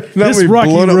 Not This me Rocky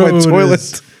blowing up my Road toilet.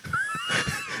 is-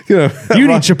 You know, You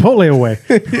need Chipotle away.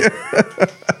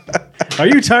 Are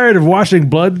you tired of washing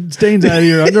blood stains out of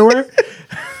your underwear?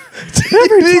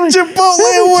 Every You eat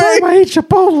Chipotle away. time I eat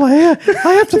Chipotle,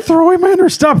 I have to throw away my underwear.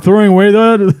 Stop throwing away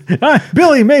the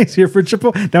Billy Mays here for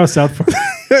Chipotle. That was South Park.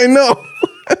 I know.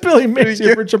 Billy Mays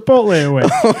here for Chipotle away.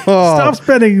 Stop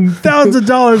spending thousands of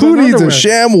dollars Who on needs underwear. a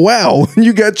sham wow when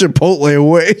you got Chipotle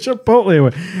away? Chipotle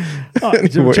away.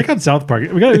 Anyway. Check out South Park.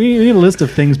 We need a list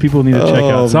of things people need to check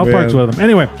Oh, out. South man. Park's one of them.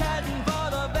 Anyway,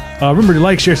 remember to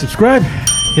like, share, subscribe.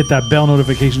 Hit that bell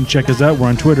notification. Check us out. We're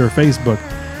on Twitter, Facebook,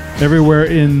 everywhere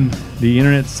in the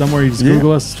internet. Somewhere you just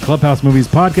Google us. Clubhouse Movies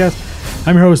Podcast.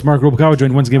 I'm your host, Mark Robokawa,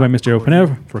 joined once again by Mr.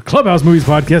 Openev for Clubhouse Movies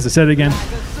Podcast. I said it again.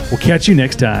 We'll catch you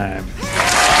next time.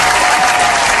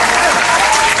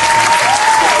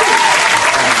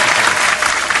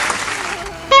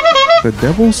 The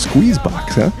Devil's Squeeze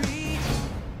Box, huh?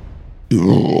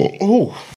 Oh.